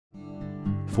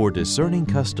For discerning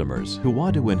customers who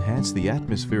want to enhance the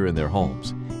atmosphere in their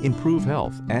homes, improve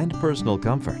health and personal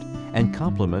comfort, and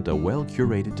complement a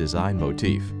well-curated design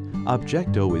motif,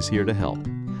 Objecto is here to help.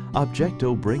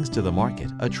 Objecto brings to the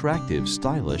market attractive,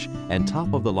 stylish, and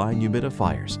top-of-the-line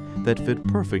humidifiers that fit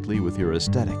perfectly with your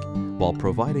aesthetic, while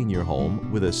providing your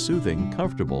home with a soothing,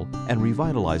 comfortable, and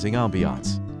revitalizing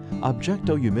ambiance.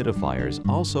 Objecto humidifiers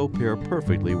also pair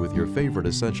perfectly with your favorite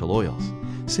essential oils.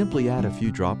 Simply add a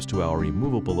few drops to our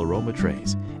removable aroma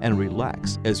trays and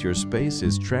relax as your space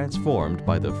is transformed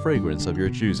by the fragrance of your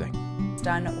choosing. It's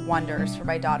done wonders for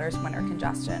my daughter's winter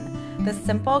congestion. This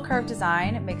simple curved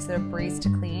design makes it a breeze to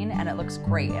clean, and it looks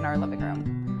great in our living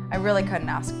room. I really couldn't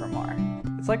ask for more.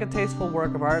 It's like a tasteful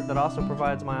work of art that also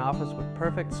provides my office with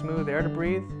perfect, smooth air to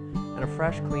breathe and a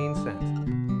fresh, clean scent.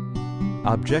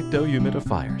 Objecto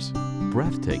humidifiers,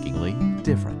 breathtakingly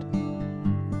different.